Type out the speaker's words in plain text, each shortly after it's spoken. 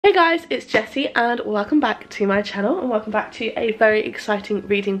Hey guys, it's Jessie and welcome back to my channel and welcome back to a very exciting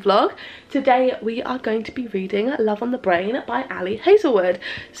reading vlog. Today we are going to be reading Love on the Brain by Ali HAZELWOOD.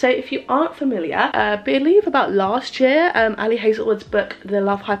 So if you aren't familiar, I believe about last year, Ali HAZELWOOD's book The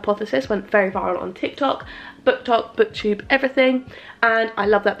Love Hypothesis went very viral on TikTok, booktube, everything, and I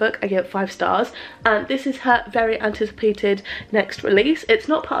love that book. I give it 5 stars, and this is her very anticipated next release. It's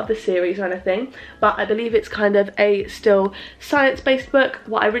not part of the series or anything, but I believe it's kind of a still science-based book.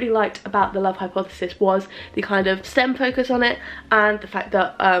 What I really liked about The Love Hypothesis was the kind of STEM focus on it, and the fact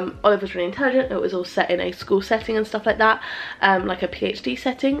that Oliver's really intelligent. It was all set in a school setting and stuff like that, like a PhD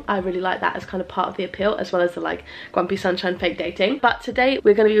setting. I really like that as kind of part of the appeal, as well as the like grumpy sunshine fake dating. But today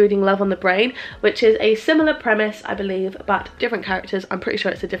we're going to be reading Love on the Brain, which is a similar premise, I believe, but different characters. I'm pretty sure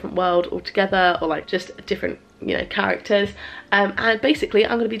it's a different world altogether, or like just different, you know, characters. And basically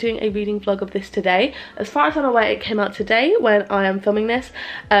I'm going to be doing a reading vlog of this today. As far as I'm aware, it came out today when I am filming this.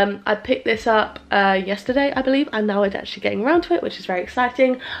 I picked this up yesterday, I believe, and now I'm actually getting around to it, which is very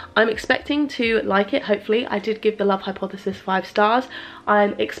exciting. I'm expecting to like it, hopefully. I did give The Love Hypothesis 5 stars.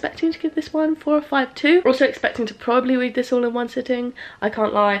 I'm expecting to give this one 4 or 5 too. Also expecting to probably read this all in one sitting, I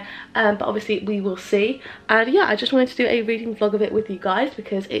can't lie, but obviously we will see. And yeah, I just wanted to do a reading vlog of it with you guys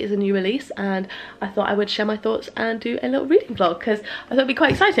because it is a new release, and I thought I would share my thoughts and do a little reading vlog because I thought it'd be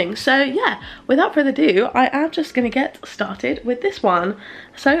quite exciting. So yeah, without further ado, I am just gonna get started with this one.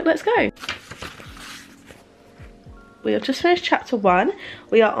 So let's go. We have just finished chapter 1.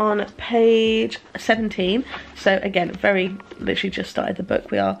 We are on page 17. So again, very literally just started the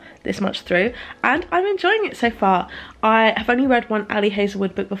book. We are this much through and I'm enjoying it so far. I have only read one Ali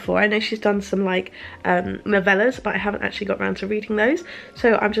HAZELWOOD book before. I know she's done some like novellas, but I haven't actually got around to reading those.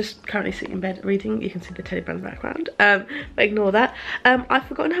 So I'm just currently sitting in bed reading. You can see the teddy bear in the background, but ignore that. I've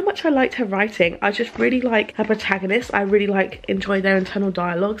forgotten how much I liked her writing. I just really like her protagonists. I really enjoy their internal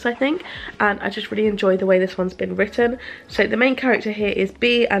dialogues, I think, and I just really enjoy the way this one's been written. So the main character here is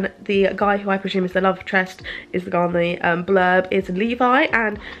B, and the guy who I presume is the love interest is the guy on the blurb is Levi,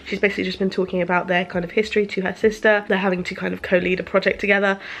 and she's basically just been talking about their kind of history to her sister. They're having to kind of co-lead a project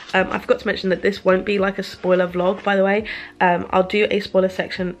together. I forgot to mention that this won't be like a spoiler vlog, by the way. I'll do a spoiler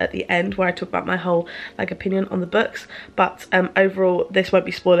section at the end where I talk about my whole like opinion on the books, but overall this won't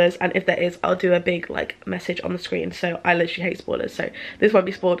be spoilers, and if there is, I'll do a big like message on the screen. So I literally hate spoilers, so this won't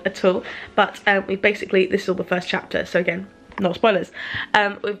be spoiled at all. But we basically, this is all the first chapter, so again, not spoilers.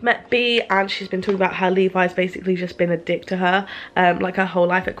 We've met B, and she's been talking about how Levi's basically just been a dick to her like her whole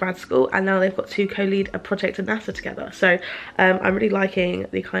life at grad school, and now they've got to co-lead a project at NASA together. So I'm really liking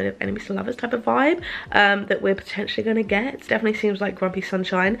the kind of enemies to lovers type of vibe that we're potentially going to get. It definitely seems like grumpy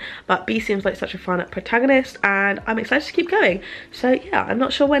sunshine, but B seems like such a fun protagonist, and I'm excited to keep going. So yeah, I'm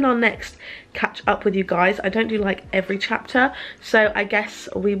not sure when our next catch up with you guys. I don't do like every chapter, so I guess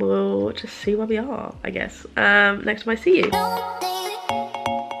we will just see where we are, I guess, next time I see you.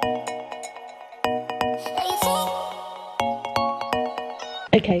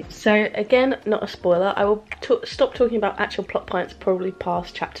 Okay, so again, not a spoiler. I will stop talking about actual plot points probably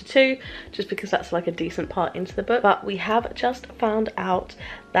past chapter 2, just because that's like a decent part into the book. But we have just found out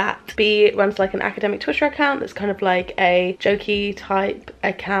that B runs like an academic Twitter account that's kind of like a jokey type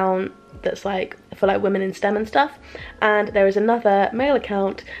account that's like for like women in STEM and stuff, and there is another male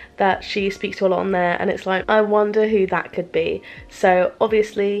account that she speaks to a lot on there, and it's like, I wonder who that could be. So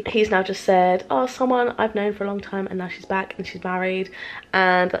obviously he's now just said, oh, someone I've known for a long time, and now she's back and she's married,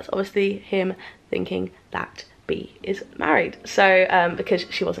 and that's obviously him thinking that B is married, so because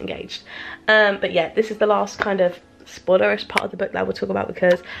she was engaged. But yeah, this is the last kind of spoilerish part of the book that we'll talk about,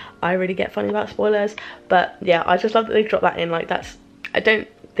 because I really get funny about spoilers. But yeah, I just love that they dropped that in. Like, that's, I don't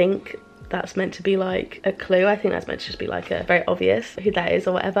think that's meant to be like a clue. I think that's meant to just be like a very obvious who that is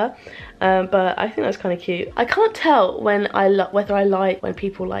or whatever. But I think that's kind of cute. I can't tell when whether I like when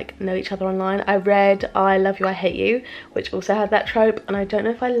people like know each other online. I read I Love You, I Hate You, which also had that trope, and I don't know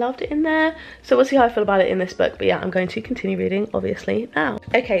if I loved it in there. So we'll see how I feel about it in this book. But yeah, I'm going to continue reading obviously now.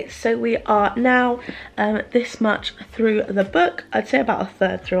 Okay, so we are now this much through the book. I'd say about a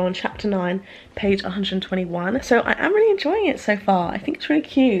third through, on chapter 9, page 121. So I am really enjoying it so far. I think it's really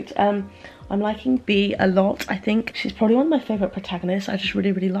cute. I'm liking B a lot. I think she's probably one of my favourite protagonists. I just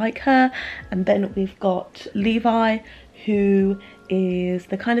really like her. And then we've got Levi, who is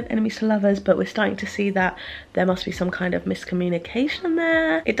the kind of enemies to lovers, but we're starting to see that there must be some kind of miscommunication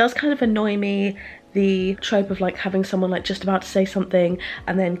there. It does kind of annoy me, the trope of like having someone like just about to say something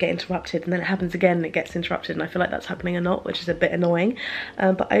and then get interrupted, and then it happens again and it gets interrupted, and I feel like that's happening a lot, which is a bit annoying.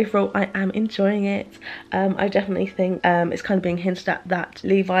 But overall I am enjoying it. I definitely think it's kind of being hinted at that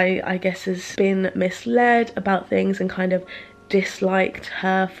Levi, I guess, has been misled about things and kind of disliked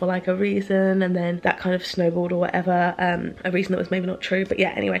her for like a reason, and then that kind of snowballed or whatever, a reason that was maybe not true. But yeah,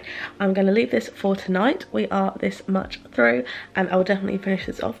 anyway, I'm gonna leave this for tonight. We are this much through, and I will definitely finish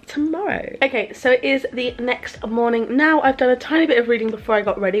this off tomorrow. Okay, so it is the next morning now. I've done a tiny bit of reading before I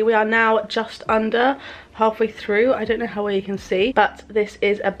got ready. We are now just under halfway through. I don't know how well you can see, but this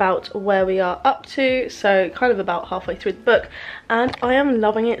is about where we are up to, so kind of about halfway through the book, and I am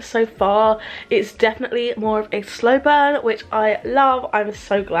loving it so far. It's definitely more of a slow burn, which I love. I'm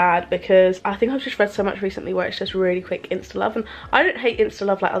so glad, because I think I've just read so much recently where it's just really quick insta love, and I don't hate insta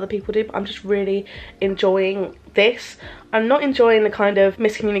love like other people do, but I'm just really enjoying this. I'm not enjoying the kind of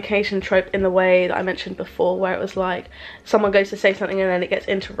miscommunication trope in the way that I mentioned before, where it was like someone goes to say something and then it gets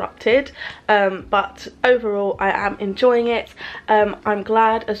interrupted, but overall I am enjoying it. I'm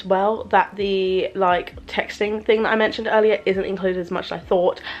glad as well that the like texting thing that I mentioned earlier isn't included as much as I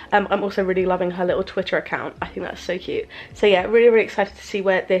thought. I'm also really loving her little Twitter account. I think that's so cute. So yeah, really excited to see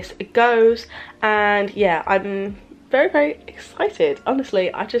where this goes, and yeah, I'm very excited.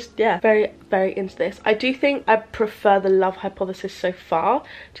 Honestly, I just, yeah, very into this. I do think I prefer the love hypothesis so far,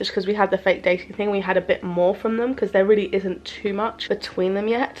 just because we had the fake dating thing. We had a bit more from them, because there really isn't too much between them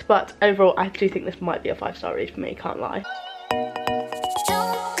yet. But overall, I do think this might be a 5-star read for me, can't lie.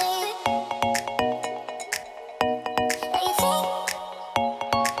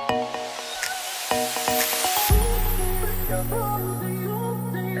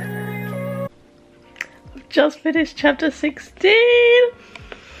 Just finished chapter 16.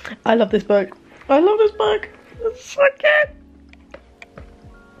 I love this book. I love this book. It's so good.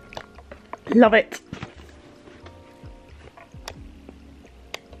 Love it.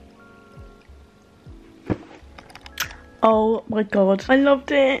 Oh my god, I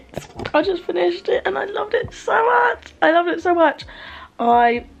loved it. I just finished it and I loved it so much. I loved it so much.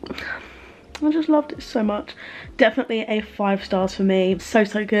 I just loved it so much. Definitely a 5 stars for me. So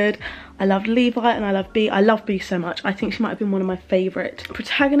good. I loved Levi and I love B. I love B so much. I think she might have been one of my favourite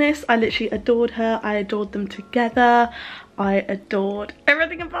protagonists. I literally adored her. I adored them together. I adored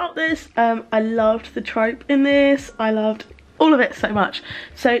everything about this. I loved the trope in this. I loved all of it so much.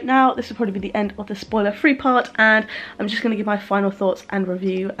 So now this will probably be the end of the spoiler free part, and I'm just going to give my final thoughts and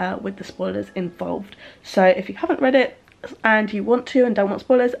review with the spoilers involved. So if you haven't read it and you want to and don't want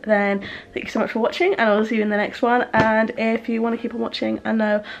spoilers, then thank you so much for watching, and I'll see you in the next one. And if you want to keep on watching and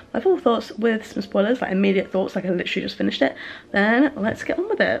know my full thoughts with some spoilers, like immediate thoughts, like I literally just finished it, then let's get on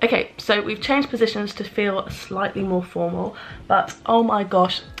with it. Okay, so we've changed positions to feel slightly more formal, but oh my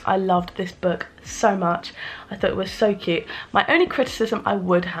gosh, I loved this book so much. I thought it was so cute. My only criticism I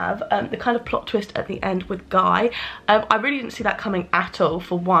would have, the kind of plot twist at the end with Guy, I really didn't see that coming at all,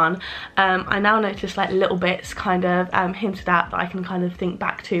 for one. I now notice like little bits kind of hinted at that I can kind of think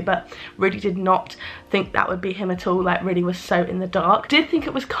back to, but really did not think that would be him at all. Like really was so in the dark. Did think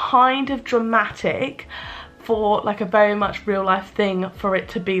it was kind of dramatic for like a very much real life thing for it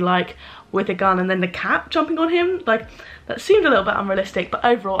to be like with a gun and then the cat jumping on him. Like that seemed a little bit unrealistic, but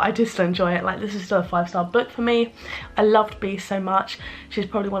overall I did still enjoy it. Like this is still a 5-star book for me. I loved Bea so much. She's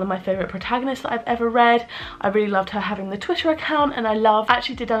probably one of my favourite protagonists that I've ever read. I really loved her having the Twitter account, and I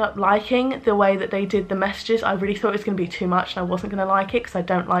actually did end up liking the way that they did the messages. I really thought it was going to be too much and I wasn't going to like it, because I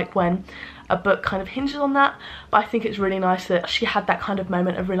don't like when a book kind of hinges on that, but I think it's really nice that she had that kind of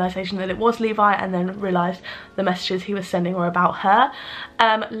moment of realisation that it was Levi, and then realised the messages he was sending were about her.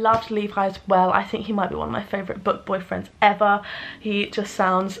 Loved Levi as well. I think he might be one of my favourite book boyfriends ever. He just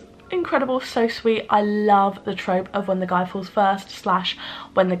sounds incredible, so sweet. I love the trope of when the guy falls first slash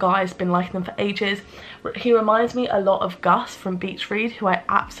when the guy's been liking them for ages. He reminds me a lot of Gus from Beach Read, who I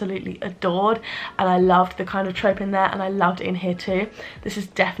absolutely adored, and I loved the kind of trope in there, and I loved it in here too. This is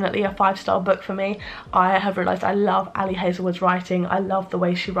definitely a 5-star book for me. I have realised I love Ali Hazelwood's writing. I love the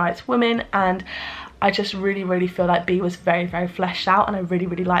way she writes women, and I just really feel like Bea was very fleshed out, and I really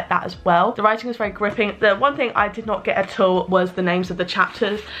like that as well. The writing was very gripping. The one thing I did not get at all was the names of the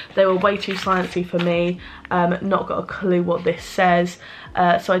chapters. They were way too sciencey for me. Not got a clue what this says,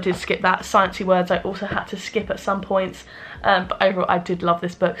 so I did skip that. Sciencey words I also had to skip at some points. But overall I did love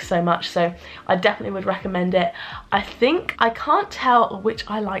this book so much, so I definitely would recommend it. I think I can't tell which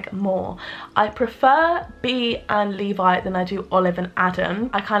I like more. I prefer Bea and Levi than I do Olive and Adam.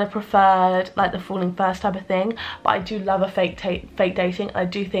 I kind of preferred like the falling first type of thing, but I do love a fake dating. I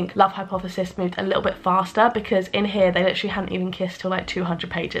do think Love Hypothesis moved a little bit faster, because in here they literally hadn't even kissed till like 200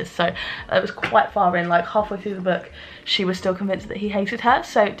 pages, so it was quite far in. Like halfway through the book she was still convinced that he hated her,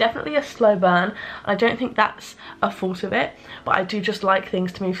 so definitely a slow burn. I don't think that's a fault of it. it, but I do just like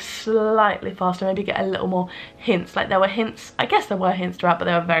things to move slightly faster, maybe get a little more hints. Like there were hints, I guess there were hints throughout, but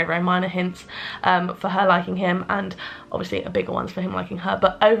they were very, very minor hints for her liking him, and obviously a bigger ones for him liking her.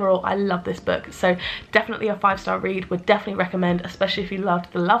 But overall, I love this book, so definitely a 5-star read. Would definitely recommend, especially if you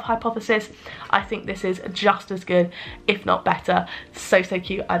loved The Love Hypothesis. I think this is just as good, if not better. So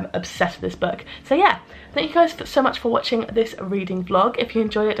cute. I'm obsessed with this book. So yeah, thank you guys so much for watching this reading vlog. If you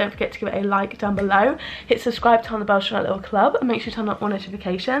enjoyed it, don't forget to give it a like down below, hit subscribe, turn on the bell to join our little club, and make sure you turn on all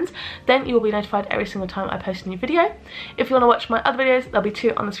notifications. Then you will be notified every single time I post a new video. If you want to watch my other videos, there'll be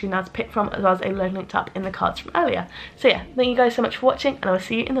 2 on the screen now to pick from, as well as a load linked up in the cards from earlier. So yeah, thank you guys so much for watching, and I will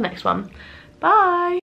see you in the next one. Bye!